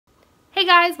Hey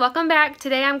guys, welcome back.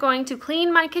 Today I'm going to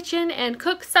clean my kitchen and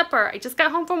cook supper. I just got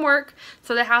home from work,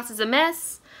 so the house is a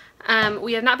mess.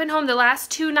 We have not been home the last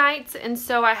 2 nights, and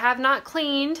so I have not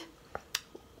cleaned.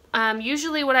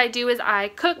 Usually what I do is I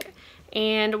cook,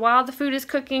 and while the food is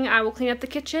cooking, I will clean up the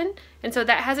kitchen. And so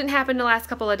that hasn't happened the last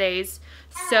couple of days.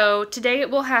 So today it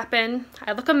will happen.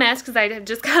 I look a mess because I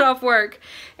just got off work.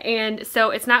 And so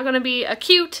it's not going to be a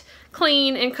cute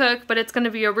clean and cook, but it's going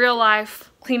to be a real life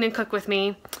clean and cook with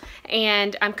me.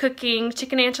 And I'm cooking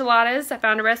chicken enchiladas. I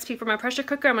found a recipe for my pressure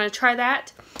cooker. I'm going to try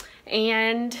that.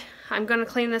 And I'm going to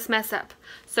clean this mess up.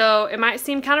 So it might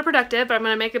seem counterproductive, but I'm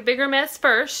going to make a bigger mess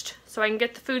first so I can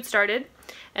get the food started.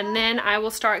 And then I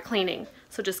will start cleaning.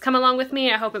 So just come along with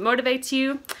me. I hope it motivates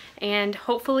you. And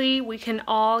hopefully we can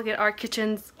all get our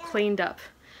kitchens cleaned up.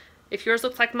 If yours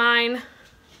looks like mine,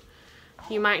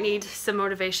 you might need some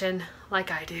motivation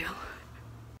like I do.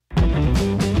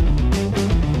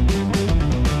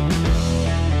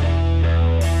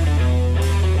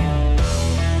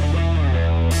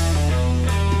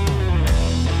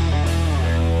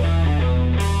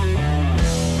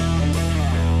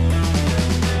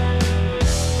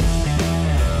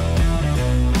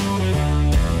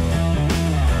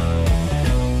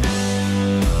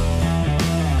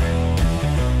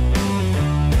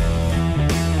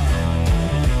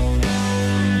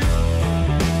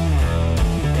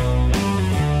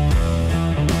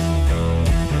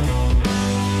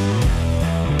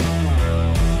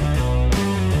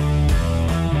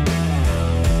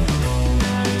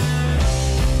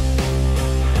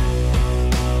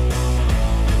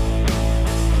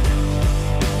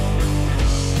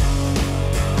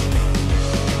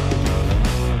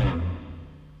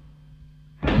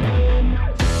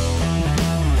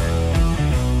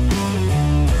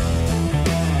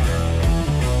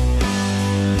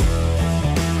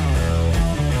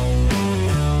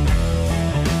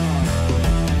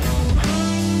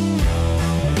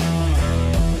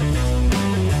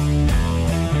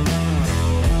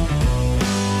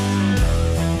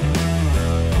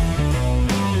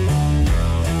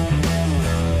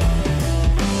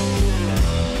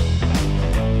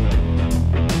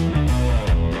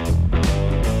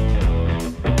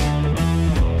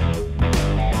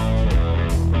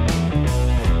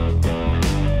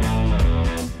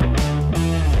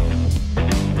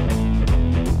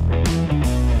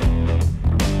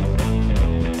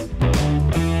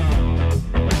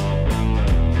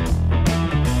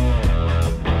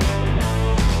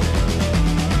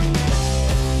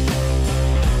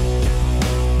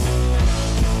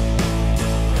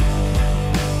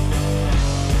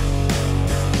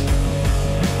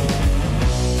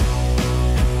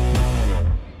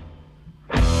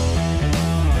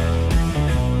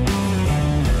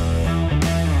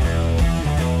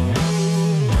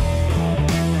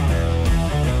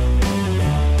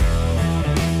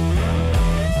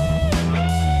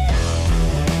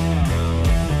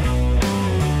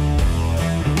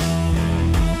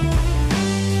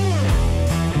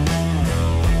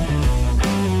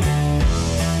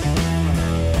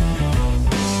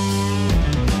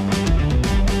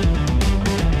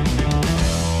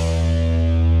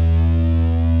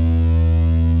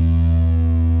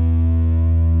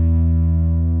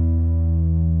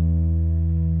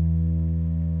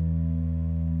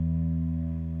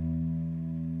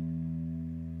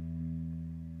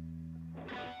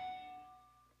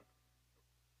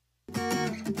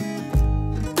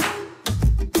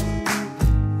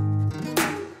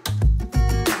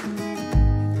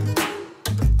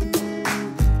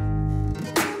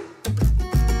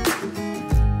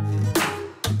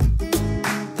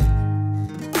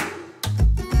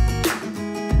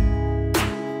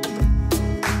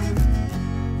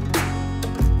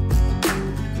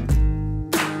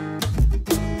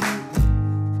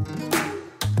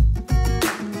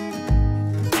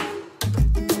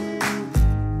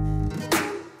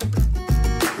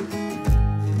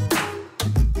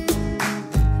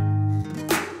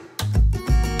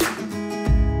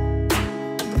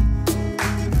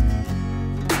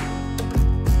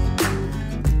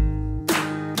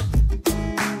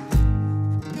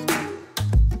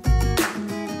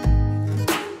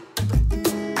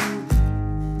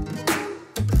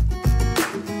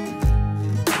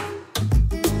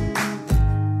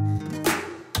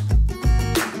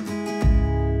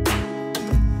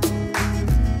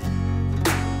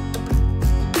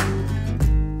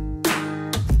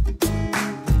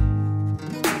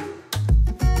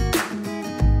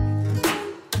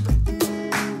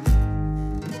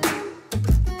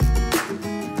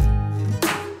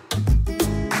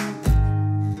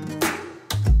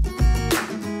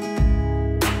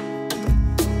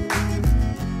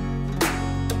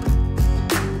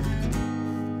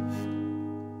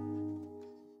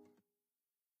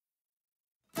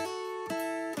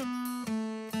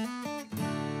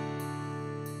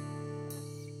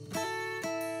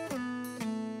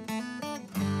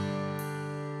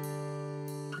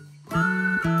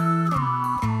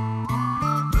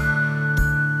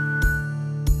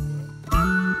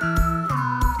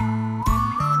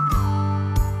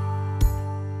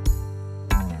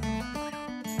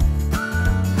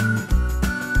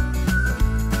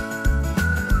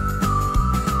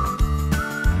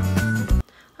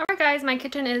 guys, my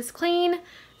kitchen is clean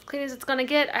as it's gonna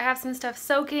get. I have some stuff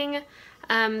soaking.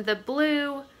 The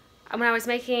blue, when I was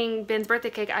making Ben's birthday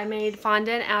cake, I made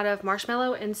fondant out of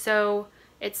marshmallow, and so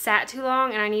it sat too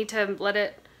long and I need to let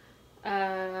it,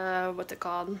 what's it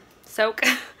called? Soak.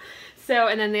 So,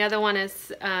 and then the other one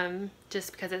is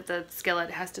just because it's a skillet,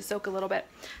 it has to soak a little bit.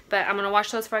 But I'm gonna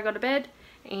wash those before I go to bed.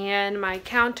 And my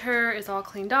counter is all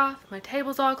cleaned off. My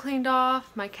table's all cleaned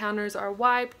off. My counters are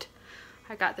wiped.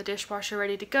 I got the dishwasher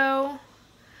ready to go.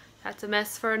 That's a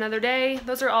mess for another day.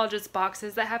 Those are all just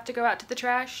boxes that have to go out to the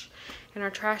trash. And our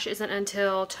trash isn't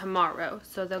until tomorrow,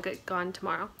 so they'll get gone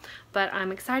tomorrow. But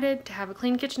I'm excited to have a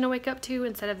clean kitchen to wake up to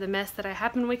instead of the mess that I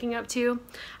have been waking up to.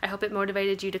 I hope it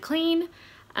motivated you to clean.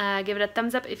 Give it a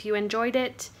thumbs up if you enjoyed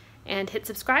it, and hit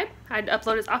subscribe. I'd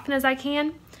upload as often as I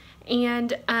can.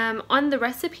 And on the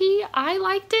recipe, I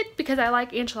liked it because I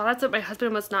like enchiladas, but my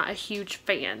husband was not a huge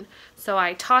fan. So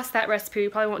I tossed that recipe. We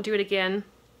probably won't do it again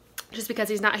just because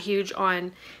he's not huge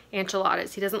on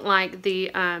enchiladas. He doesn't like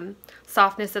the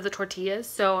softness of the tortillas.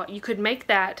 So you could make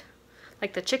that,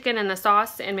 like the chicken and the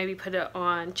sauce, and maybe put it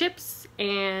on chips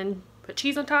and put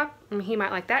cheese on top. I mean, he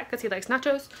might like that because he likes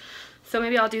nachos. So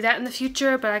maybe I'll do that in the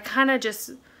future, but I kind of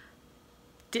just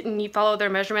didn't follow their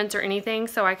measurements or anything,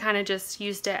 so I kind of just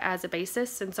used it as a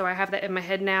basis, and so I have that in my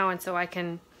head now, and so I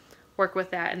can work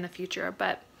with that in the future.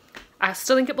 But I'll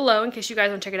still link it below in case you guys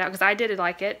want to check it out, because I did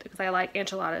like it because I like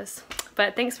enchiladas.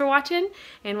 But thanks for watching,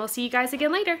 and we'll see you guys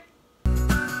again later.